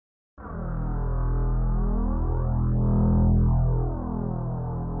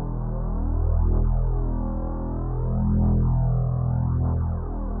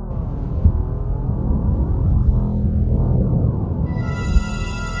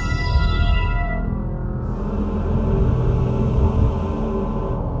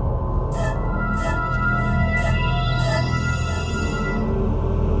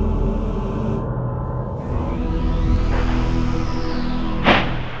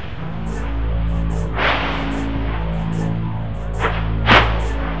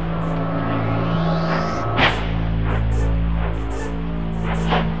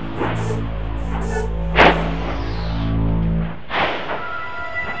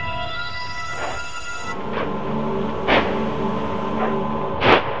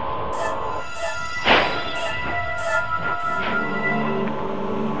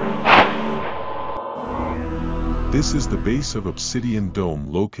This is the base of Obsidian Dome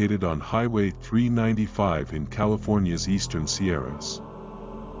located on Highway 395 in California's eastern Sierras.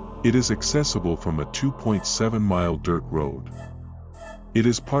 It is accessible from a 2.7-mile dirt road. It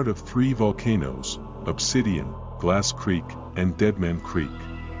is part of three volcanoes, Obsidian, Glass Creek, and Deadman Creek.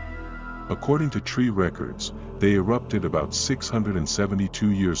 According to tree records, they erupted about 672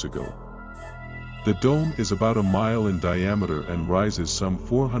 years ago. The dome is about a mile in diameter and rises some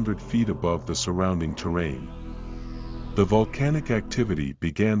 400 feet above the surrounding terrain. The volcanic activity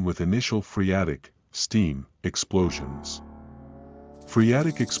began with initial phreatic, steam, explosions.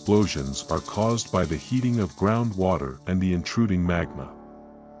 Phreatic explosions are caused by the heating of groundwater and the intruding magma.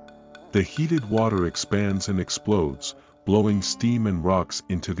 The heated water expands and explodes, blowing steam and rocks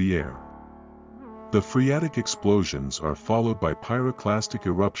into the air. The phreatic explosions are followed by pyroclastic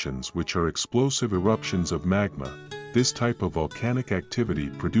eruptions, which are explosive eruptions of magma. This type of volcanic activity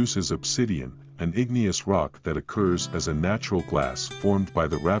produces obsidian, an igneous rock that occurs as a natural glass formed by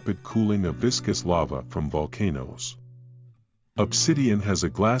the rapid cooling of viscous lava from volcanoes. Obsidian has a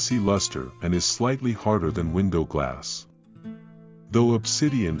glassy luster and is slightly harder than window glass. Though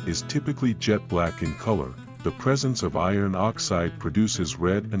obsidian is typically jet black in color, the presence of iron oxide produces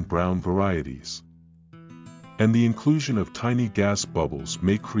red and brown varieties. And the inclusion of tiny gas bubbles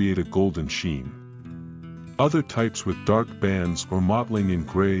may create a golden sheen. Other types with dark bands or mottling in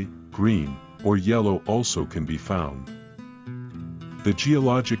gray, green, or yellow also can be found. The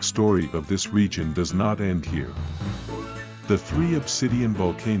geologic story of this region does not end here. The three obsidian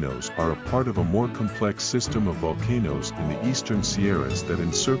volcanoes are a part of a more complex system of volcanoes in the eastern Sierras that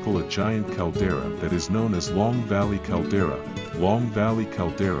encircle a giant caldera that is known as Long Valley Caldera. Long Valley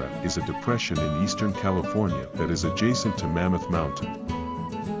Caldera is a depression in eastern California that is adjacent to Mammoth Mountain.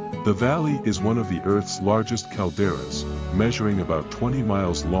 The valley is one of the Earth's largest calderas, measuring about 20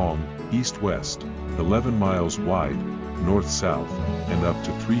 miles long, east-west, 11 miles wide, north-south, and up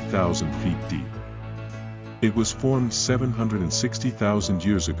to 3,000 feet deep. It was formed 760,000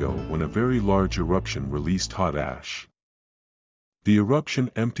 years ago when a very large eruption released hot ash. The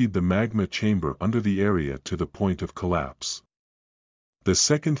eruption emptied the magma chamber under the area to the point of collapse. The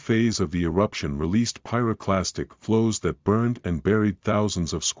second phase of the eruption released pyroclastic flows that burned and buried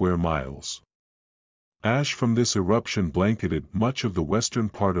thousands of square miles. Ash from this eruption blanketed much of the western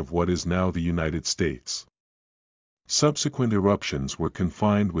part of what is now the United States. Subsequent eruptions were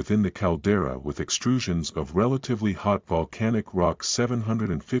confined within the caldera with extrusions of relatively hot volcanic rock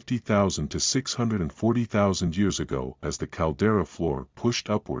 750,000 to 640,000 years ago as the caldera floor pushed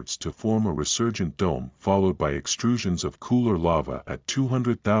upwards to form a resurgent dome, followed by extrusions of cooler lava at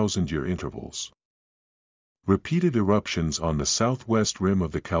 200,000-year intervals. Repeated eruptions on the southwest rim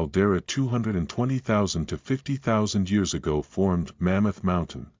of the caldera 220,000 to 50,000 years ago formed Mammoth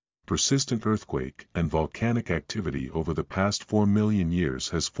Mountain. Persistent earthquake and volcanic activity over the past 4 million years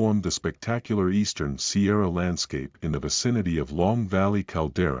has formed the spectacular eastern Sierra landscape in the vicinity of Long Valley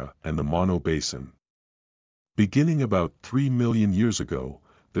Caldera and the Mono Basin. Beginning about 3 million years ago,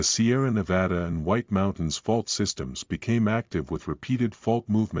 the Sierra Nevada and White Mountains fault systems became active with repeated fault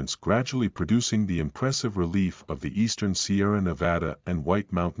movements gradually producing the impressive relief of the eastern Sierra Nevada and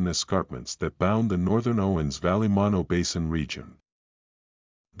White Mountain escarpments that bound the northern Owens Valley Mono Basin region.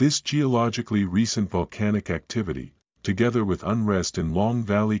 This geologically recent volcanic activity, together with unrest in Long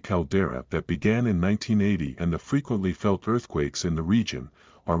Valley Caldera that began in 1980 and the frequently felt earthquakes in the region,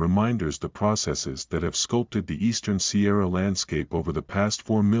 are reminders the processes that have sculpted the eastern Sierra landscape over the past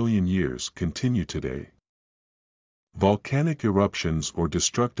 4 million years continue today. Volcanic eruptions or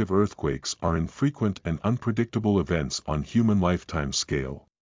destructive earthquakes are infrequent and unpredictable events on human lifetime scale.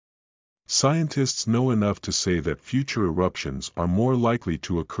 Scientists know enough to say that future eruptions are more likely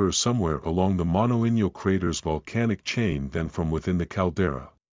to occur somewhere along the Monoinyo crater's volcanic chain than from within the caldera.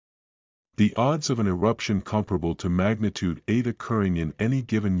 The odds of an eruption comparable to magnitude 8 occurring in any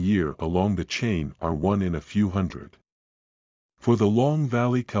given year along the chain are 1 in a few hundred. For the Long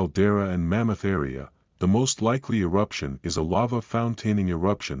Valley Caldera and Mammoth area, the most likely eruption is a lava fountaining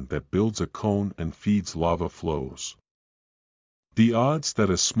eruption that builds a cone and feeds lava flows. The odds that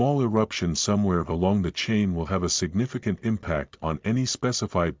a small eruption somewhere along the chain will have a significant impact on any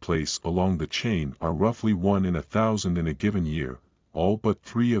specified place along the chain are roughly 1 in 1,000 in a given year. All but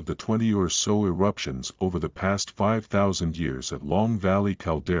 3 of the 20 or so eruptions over the past 5,000 years at Long Valley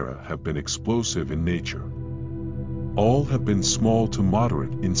Caldera have been explosive in nature. All have been small to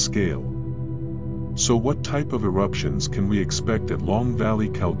moderate in scale. So what type of eruptions can we expect at Long Valley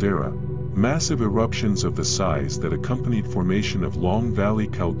Caldera? Massive eruptions of the size that accompanied formation of Long Valley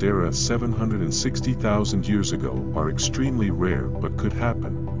Caldera 760,000 years ago are extremely rare but could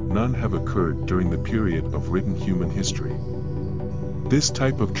happen. none have occurred during the period of written human history. This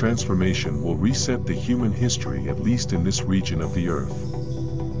type of transformation will reset the human history, at least in this region of the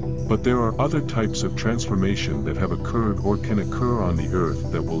Earth. But there are other types of transformation that have occurred or can occur on the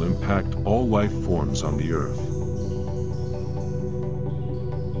Earth that will impact all life forms on the Earth.